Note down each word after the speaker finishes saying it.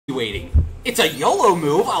Waiting. It's a YOLO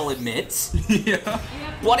move, I'll admit. Yeah.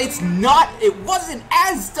 But it's not, it wasn't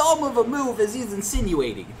as dumb of a move as he's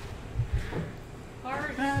insinuating.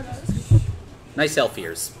 Nice elf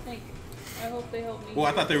ears. Thank you. I hope they help me. Well,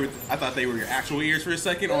 I thought they were your actual ears for a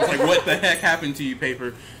second. I was like, what the heck happened to you,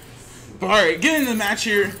 Paper? But alright, getting into the match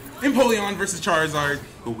here. Empoleon versus Charizard.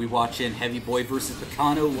 Who we watching? Heavy Boy versus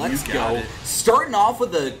Picano. Let's go. It. Starting off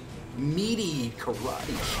with a meaty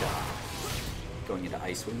karate shot. Going into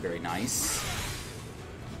Ice Wind, very nice.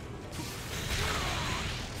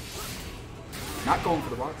 Not going for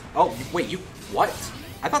the rocks. Oh, wait, you... What?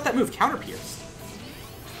 I thought that move counter-pierced.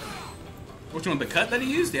 Which one? The cut that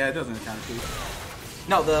he used? Yeah, it doesn't count too.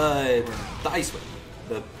 No, the Ice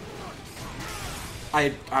Wind. I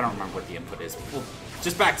don't remember what the input is. Well,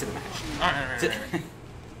 just back to the match. Alright.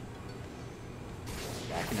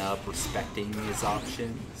 Backing up, respecting his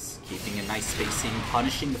options, keeping a nice spacing,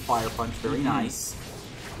 punishing the Fire Punch, very nice.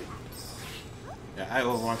 Yeah, I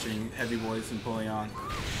love watching Heavy Boys and Empoleon.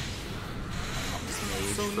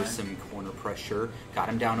 Mage for some corner pressure. Got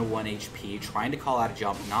him down to 1 HP, trying to call out a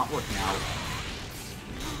jump, not working out.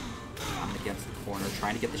 Got him against the corner,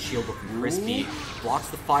 trying to get the shield looking crispy. Blocks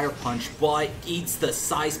the Fire Punch, but eats the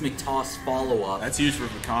Seismic Toss follow-up. That's huge for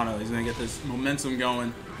Picano. He's going to get this momentum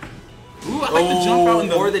going. Ooh, I like the jump out in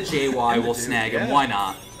the... Or the JY will snag him, why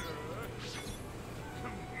not?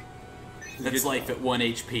 That's life at 1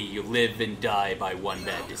 HP. You live and die by one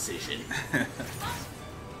bad decision.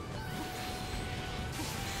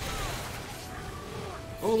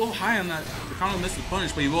 Oh, a little high on that. Picano missed the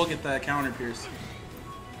punish, but he will get that counter pierce.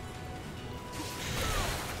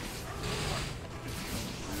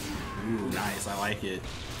 Ooh, nice. I like it.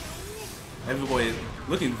 Heavy Boy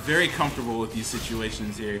looking very comfortable with these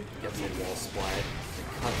situations here. Gets a wall splat.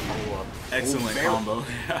 Cut follow up. Excellent combo.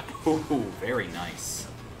 Ooh, very nice.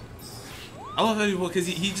 I love Heavy Boy because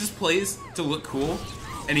he just plays to look cool,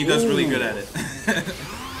 and he does really good at it.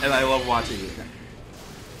 And I love watching it.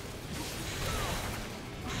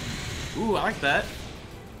 Ooh, I like that.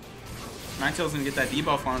 Ninetales gonna get that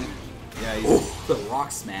debuff on. Yeah, he's... Ooh, the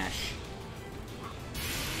rock smash.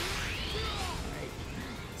 Alright.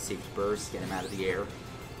 Safe burst, get him out of the air.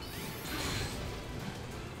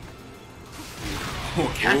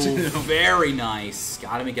 Oh, catching him. Very nice.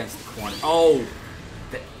 Got him against the corner. Oh!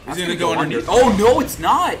 He's gonna go underneath. Oh, no, it's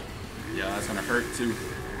not! Yeah, that's gonna hurt too.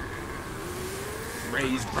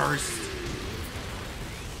 Raise burst.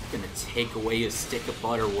 Gonna take away his stick of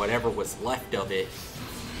butter, whatever was left of it.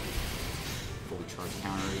 Fully charged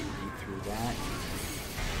counter, read through that.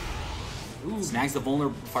 Ooh. Snags the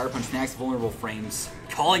vulnerable Fire Punch, snags the vulnerable frames.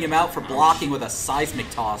 Calling him out for blocking with a Seismic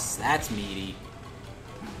Toss. That's meaty.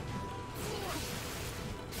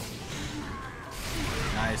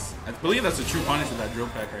 Nice. I believe that's a true punish of that drill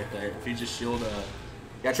peck right there. If you just shield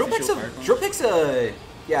yeah, drill peck's a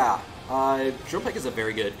yeah. Drill Peck is a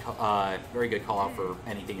very good call out for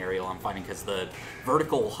anything aerial. I'm finding because the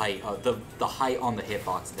vertical height, the height on the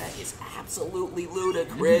hitbox of that is absolutely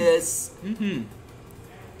ludicrous.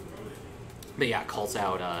 But yeah, calls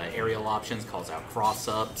out aerial options, calls out cross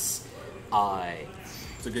ups.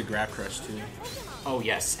 It's a good grab crush too. Oh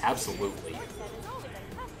yes, absolutely.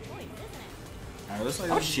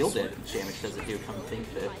 How shield damage does it do? Come to think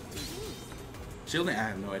of it. Shielding? I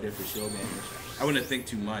have no idea for shield damage. I wouldn't think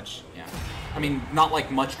too much. Yeah. I mean, not like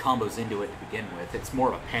much combos into it to begin with. It's more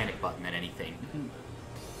of a panic button than anything.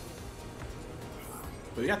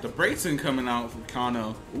 But we got the Braixen coming out from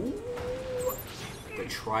Picano. Ooh. The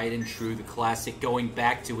tried and true, the classic, going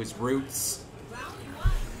back to his roots.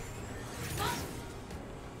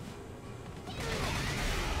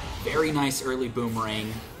 Very nice early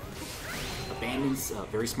boomerang. Abandons,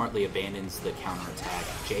 very smartly abandons the counterattack.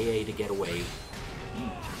 JA to get away.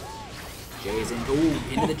 JA's in. Ooh,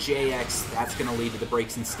 into the JX. That's going to lead to the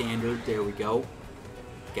Braixen standard. There we go.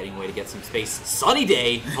 Getting away to get some space. Sunny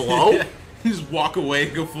Day. Hello? Just walk away,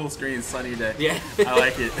 go full screen, Sunny Day. Yeah. I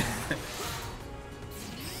like it.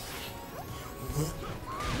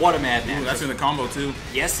 What a madman. Ooh, that's in the combo too.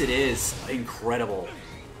 Yes, it is. Incredible.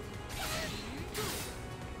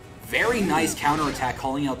 Very nice counterattack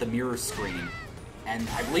calling out the mirror screen. And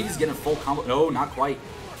I believe he's getting a full combo. No, not quite.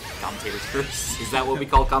 Commentator's curse. Is that what we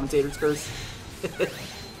call commentator's curse?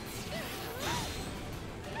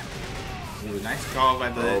 Ooh, nice call by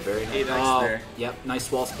the very nice. There. Yep,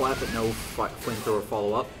 nice wall splat, but no flamethrower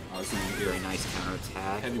follow-up. Very nice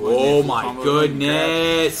counterattack. Oh my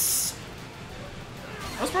goodness!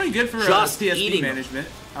 That was pretty good for TSP management.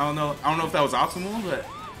 I don't know if that was optimal, but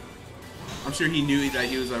I'm sure he knew that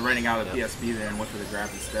he was running out of PSP there and went for the grab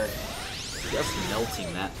instead. Just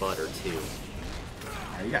melting that butter too.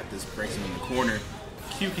 Alright, you got this Braixen in the corner.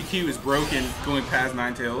 QQQ is broken going past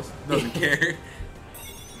Ninetales. Doesn't care.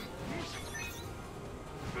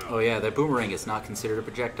 Oh yeah, that boomerang is not considered a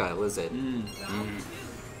projectile, is it?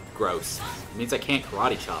 Gross. It means I can't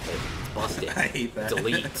karate chop it. It's busted. I hate that.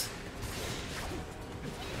 Delete.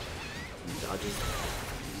 Dodges.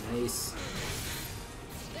 Nice.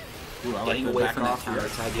 Ooh, I Getting like away from that counter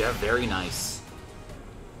attack. Yeah, very nice.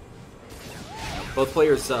 Both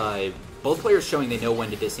players showing they know when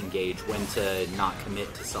to disengage, when to not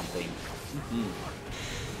commit to something.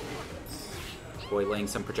 Boy laying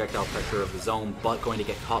some projectile pressure of his own, but going to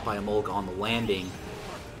get caught by a Mulga on the landing.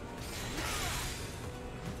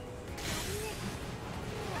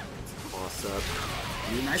 Toss up.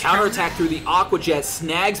 Nice counterattack through the Aqua Jet,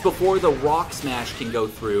 snags before the Rock Smash can go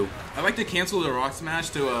through. I like to cancel the Rock Smash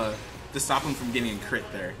to stop him from getting a crit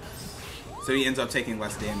there. So he ends up taking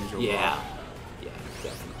less damage overall. Yeah. Yeah,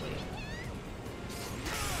 definitely.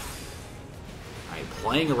 Alright,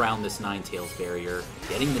 playing around this Ninetales barrier,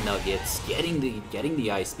 getting the nuggets, getting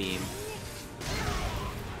the Ice Beam.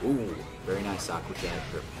 Ooh, very nice Aqua Jet.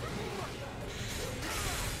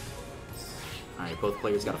 Alright, both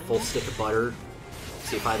players got a full stick of butter.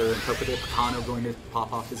 See if either interpreted Picano going to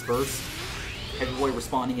pop off his burst. Heavy Boy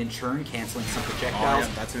responding in churn, canceling some projectiles. Oh,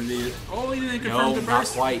 yeah, that's indeed. Oh, he didn't confirm the burst. No, not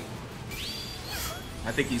quite.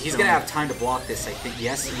 I think he's going to have time to block this, I think.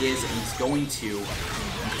 Yes, he is, and he's going to.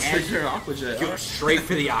 Straight for the Aqua Jet. Go straight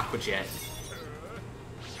for the Aqua Jet.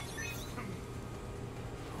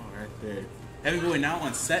 Oh, right there. Heavy Boy now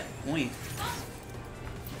on set point.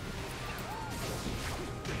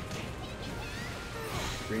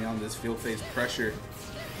 Bring on this field phase pressure.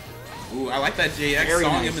 Ooh, I like that JX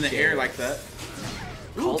sawing him in the air like that.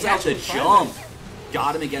 Ooh, calls out the jump.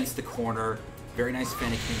 Got him against the corner. Very nice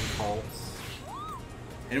Fennekin call.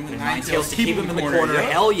 And when Ninetales to keep him in the corner.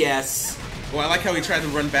 Yep. Hell yes. Well, I like how he tried to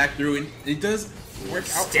run back through, and it does work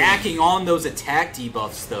out. Stacking on those attack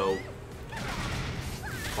debuffs, though.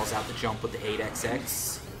 Calls out the jump with the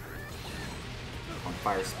 8XX. On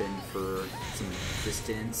fire spin for some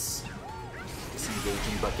distance.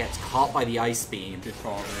 Disengaging, but gets caught by the Ice Beam. Good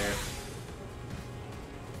call there.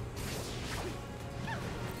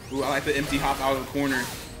 Ooh, I like the empty hop out of the corner.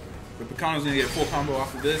 But Picano's gonna get a full combo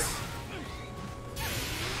off of this.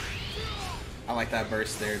 I like that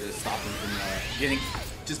burst there to stop him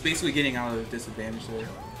from basically getting out of the disadvantage there.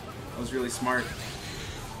 That was really smart.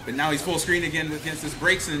 But now he's full screen again against this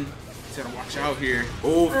Braixen. He's gotta watch out here.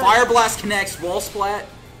 Oh, Fire Blast connects, wall splat.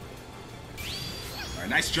 Alright,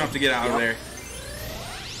 nice jump to get out of there.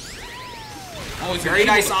 Oh, very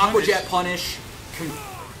nice Aqua Jet punish.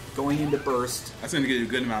 Going into burst. That's going to get a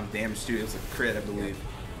good amount of damage too. It was a crit, I believe.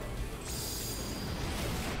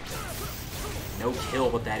 No kill,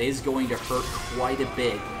 but that is going to hurt quite a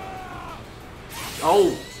bit.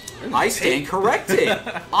 Oh, I stand corrected.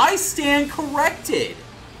 I stand corrected.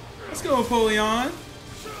 Let's go, Empoleon.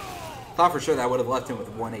 Thought for sure that would have left him with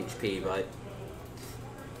 1 HP, but...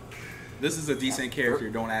 This is a decent character,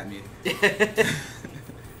 don't at me. Did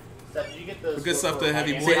you get those good stuff to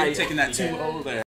Heavy Boy, taking that 2-0 there.